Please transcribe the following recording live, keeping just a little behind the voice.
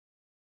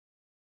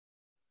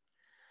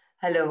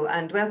Hello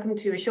and welcome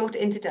to a short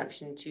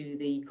introduction to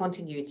the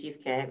Continuity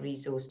of Care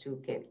Resource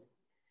Toolkit.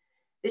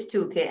 This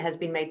toolkit has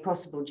been made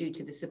possible due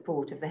to the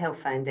support of the Health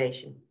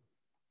Foundation.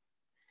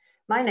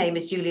 My name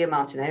is Julia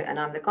Martineau and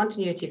I'm the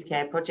Continuity of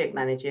Care Project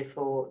Manager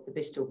for the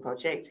Bristol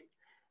project,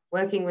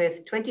 working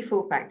with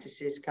 24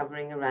 practices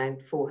covering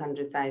around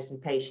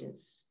 400,000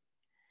 patients.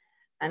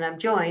 And I'm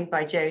joined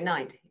by Joe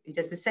Knight, who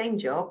does the same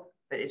job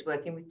but is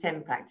working with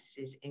 10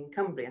 practices in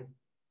Cumbria.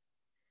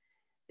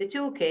 The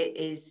toolkit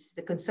is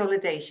the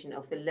consolidation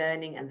of the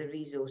learning and the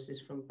resources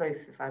from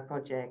both of our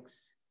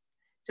projects.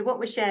 So what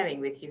we're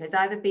sharing with you has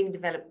either been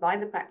developed by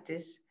the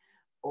practice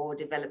or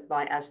developed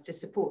by us to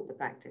support the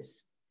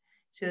practice.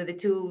 So the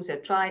tools are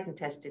tried and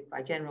tested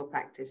by general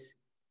practice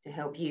to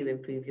help you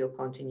improve your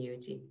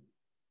continuity.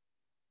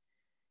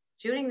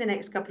 During the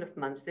next couple of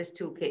months, this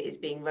toolkit is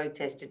being road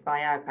tested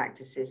by our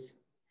practices,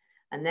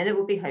 and then it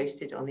will be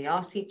hosted on the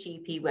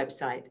RCGP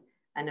website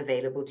and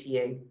available to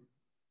you.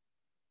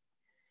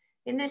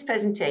 In this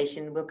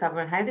presentation, we'll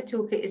cover how the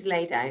toolkit is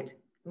laid out, and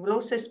we'll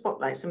also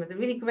spotlight some of the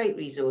really great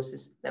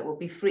resources that will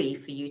be free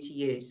for you to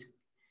use.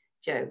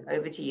 Joe,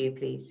 over to you,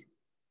 please.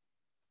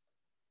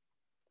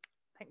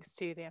 Thanks,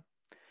 Julia.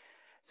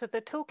 So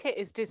the toolkit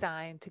is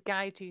designed to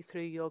guide you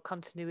through your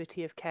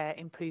continuity of care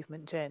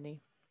improvement journey.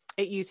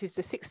 It uses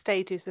the 6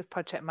 stages of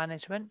project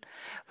management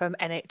from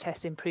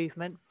NHS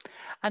improvement,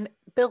 and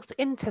built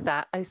into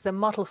that is the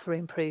model for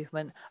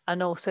improvement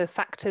and also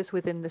factors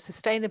within the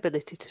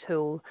sustainability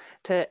tool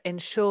to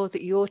ensure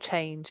that your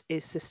change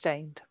is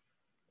sustained.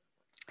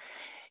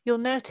 You'll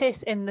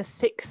notice in the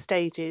 6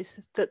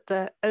 stages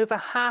that over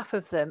half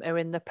of them are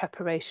in the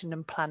preparation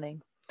and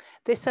planning.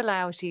 This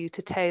allows you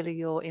to tailor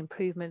your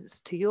improvements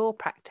to your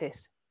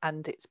practice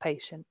and its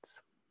patients.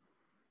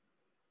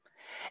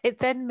 It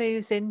then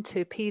moves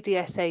into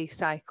PDSA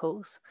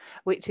cycles,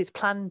 which is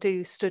Plan,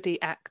 Do,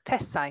 Study, Act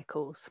test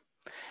cycles.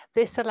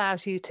 This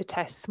allows you to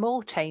test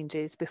small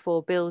changes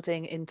before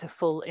building into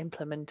full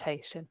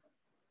implementation.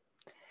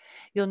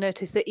 You'll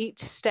notice that each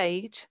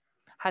stage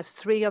has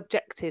 3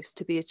 objectives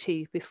to be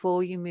achieved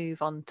before you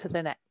move on to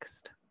the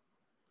next.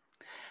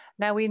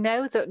 Now we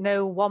know that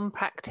no one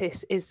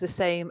practice is the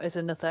same as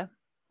another,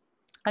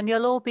 and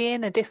you'll all be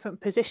in a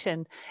different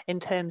position in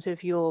terms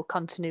of your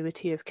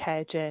continuity of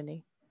care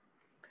journey.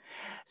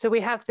 So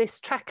we have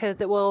this tracker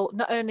that will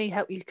not only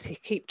help you to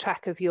keep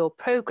track of your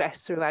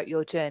progress throughout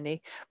your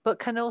journey, but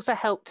can also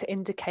help to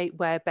indicate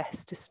where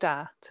best to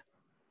start.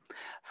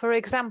 For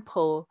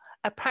example,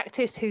 a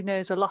practice who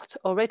knows a lot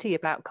already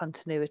about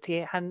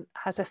continuity and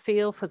has a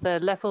feel for the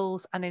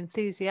levels and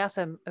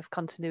enthusiasm of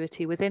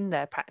continuity within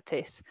their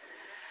practice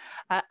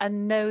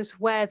and knows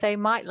where they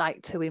might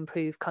like to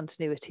improve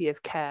continuity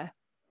of care,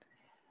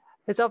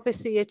 has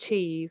obviously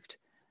achieved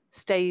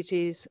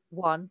stages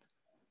 1,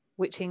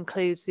 which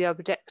includes the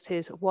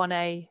objectives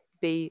 1A,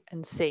 B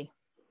and C.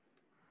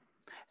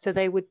 So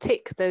they would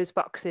tick those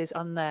boxes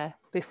on there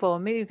before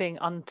moving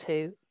on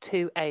to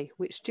 2A,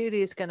 which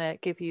Julie is going to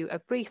give you a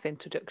brief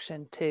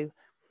introduction to.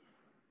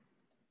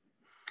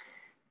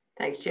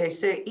 Thanks, Joe.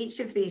 So each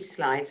of these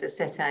slides are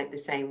set out the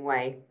same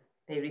way.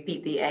 They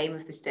repeat the aim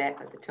of the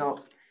step at the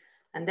top,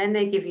 and then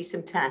they give you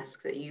some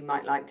tasks that you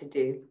might like to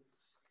do.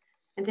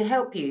 And to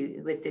help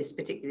you with this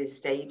particular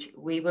stage,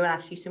 we will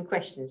ask you some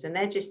questions, and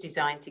they're just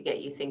designed to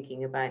get you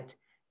thinking about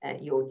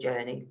your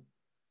journey.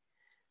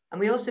 And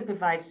we also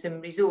provide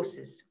some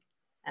resources.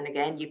 And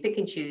again, you pick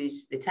and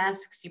choose the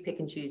tasks, you pick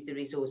and choose the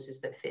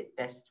resources that fit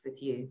best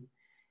with you.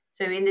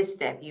 So in this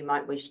step, you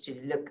might wish to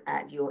look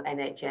at your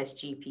NHS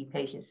GP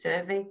patient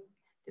survey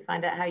to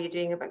find out how you're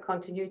doing about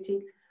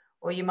continuity,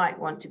 or you might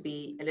want to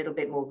be a little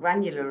bit more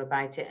granular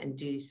about it and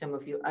do some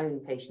of your own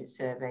patient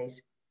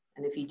surveys.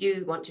 And if you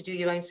do want to do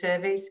your own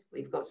surveys,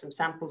 we've got some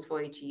samples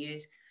for you to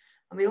use.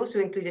 And we also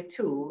include a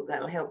tool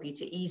that will help you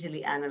to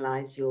easily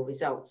analyze your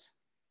results.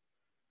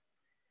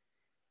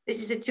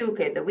 This is a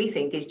toolkit that we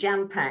think is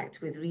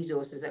jam-packed with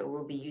resources that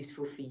will be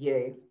useful for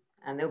you,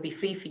 and they'll be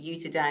free for you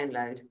to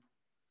download.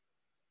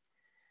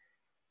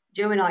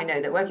 Joe and I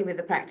know that working with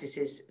the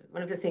practices,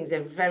 one of the things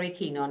they're very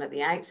keen on at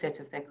the outset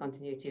of their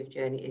continuity of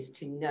journey is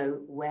to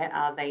know where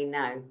are they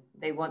now.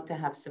 They want to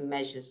have some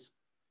measures.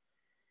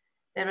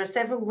 There are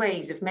several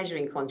ways of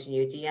measuring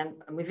continuity, and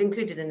we've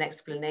included an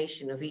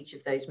explanation of each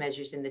of those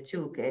measures in the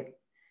toolkit.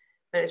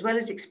 But as well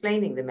as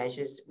explaining the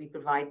measures, we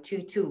provide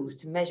 2 tools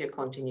to measure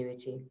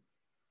continuity.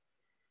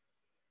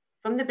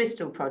 From the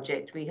Bristol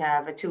project, we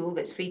have a tool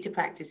that's free to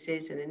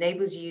practices and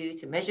enables you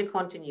to measure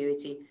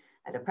continuity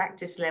at a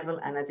practice level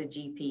and at a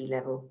GP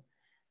level.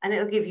 And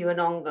it'll give you an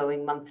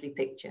ongoing monthly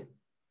picture.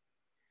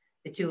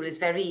 The tool is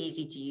very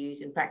easy to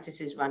use and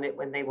practices run it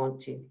when they want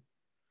to.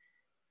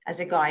 As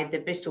a guide, the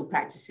Bristol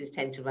practices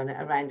tend to run it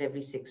around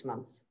every 6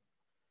 months.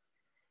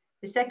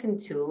 The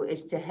second tool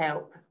is to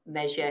help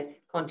measure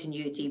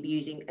continuity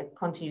using a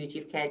continuity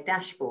of care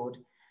dashboard,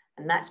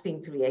 and that's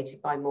been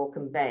created by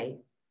Morecambe Bay.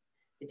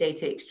 The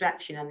data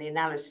extraction and the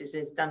analysis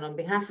is done on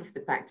behalf of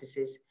the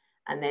practices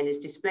and then is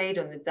displayed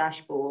on the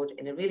dashboard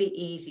in a really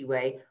easy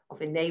way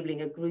of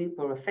enabling a group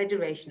or a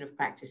federation of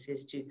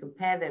practices to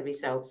compare their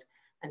results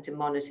and to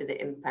monitor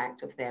the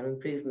impact of their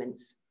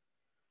improvements.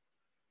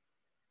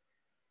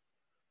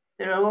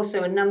 There are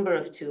also a number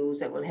of tools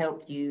that will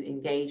help you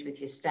engage with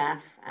your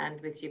staff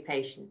and with your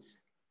patients.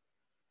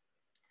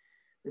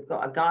 We've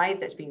got a guide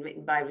that's been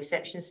written by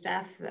reception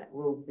staff that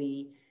will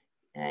be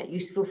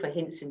useful for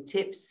hints and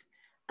tips.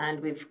 And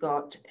we've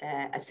got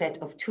a set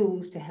of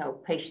tools to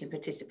help patient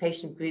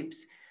participation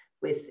groups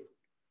with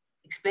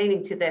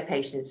explaining to their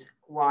patients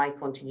why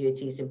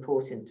continuity is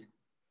important.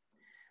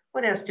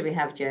 What else do we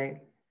have, Jo?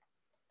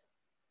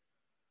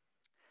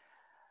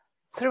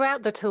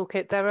 Throughout the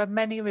toolkit, there are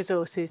many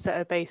resources that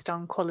are based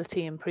on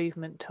quality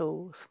improvement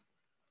tools.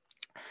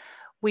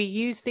 We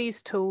use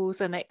these tools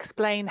and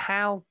explain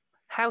how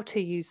to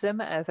use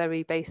them at a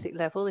very basic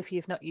level if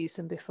you've not used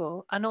them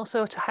before, and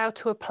also how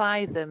to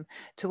apply them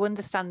to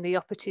understand the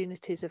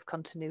opportunities of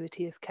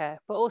continuity of care,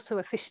 but also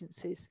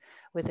efficiencies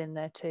within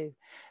there too.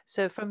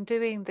 So from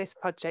doing this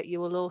project,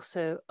 you will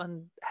also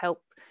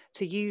help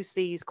to use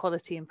these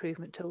quality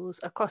improvement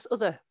tools across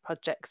other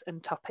projects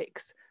and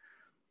topics.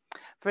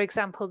 For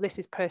example, this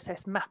is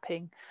process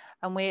mapping,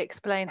 and we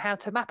explain how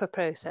to map a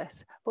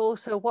process, but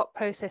also what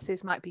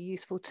processes might be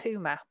useful to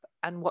map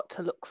and what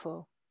to look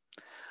for.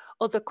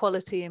 Other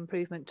quality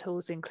improvement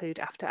tools include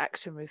after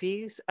action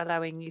reviews,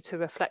 allowing you to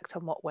reflect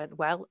on what went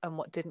well and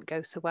what didn't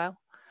go so well.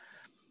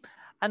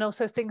 And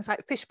also things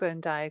like fishbone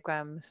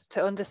diagrams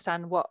to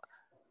understand what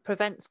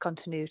prevents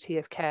continuity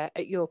of care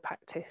at your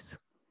practice.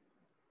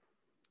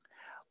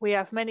 We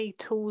have many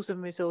tools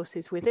and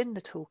resources within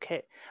the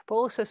toolkit, but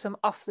also some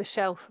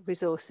off-the-shelf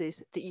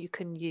resources that you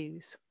can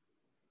use.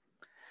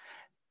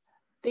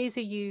 These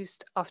are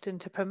used often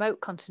to promote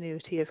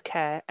continuity of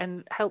care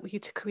and help you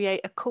to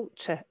create a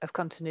culture of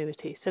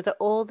continuity so that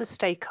all the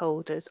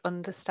stakeholders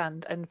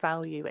understand and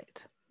value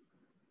it.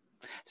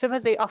 Some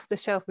of the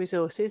off-the-shelf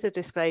resources are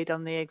displayed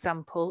on the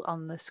example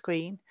on the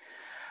screen.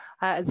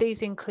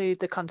 These include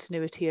the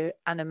continuity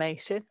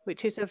animation,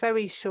 which is a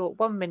very short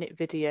 1-minute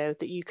video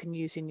that you can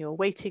use in your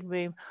waiting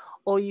room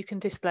or you can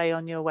display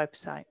on your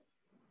website.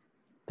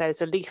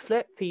 There's a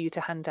leaflet for you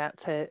to hand out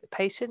to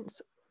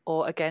patients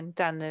or again,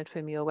 download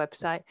from your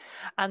website.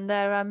 And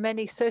there are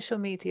many social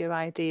media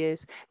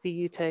ideas for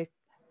you to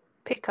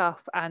pick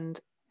off and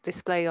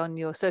display on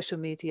your social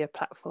media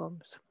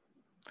platforms,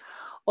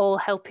 all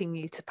helping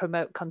you to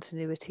promote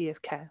continuity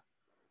of care.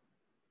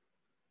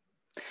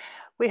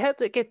 We hope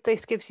that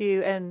this gives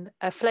you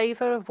a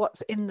flavour of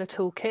what's in the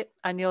toolkit,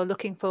 and you're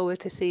looking forward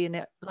to seeing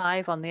it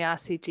live on the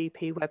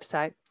RCGP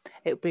website.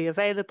 It will be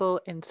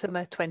available in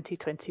summer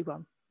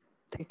 2021.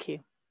 Thank you.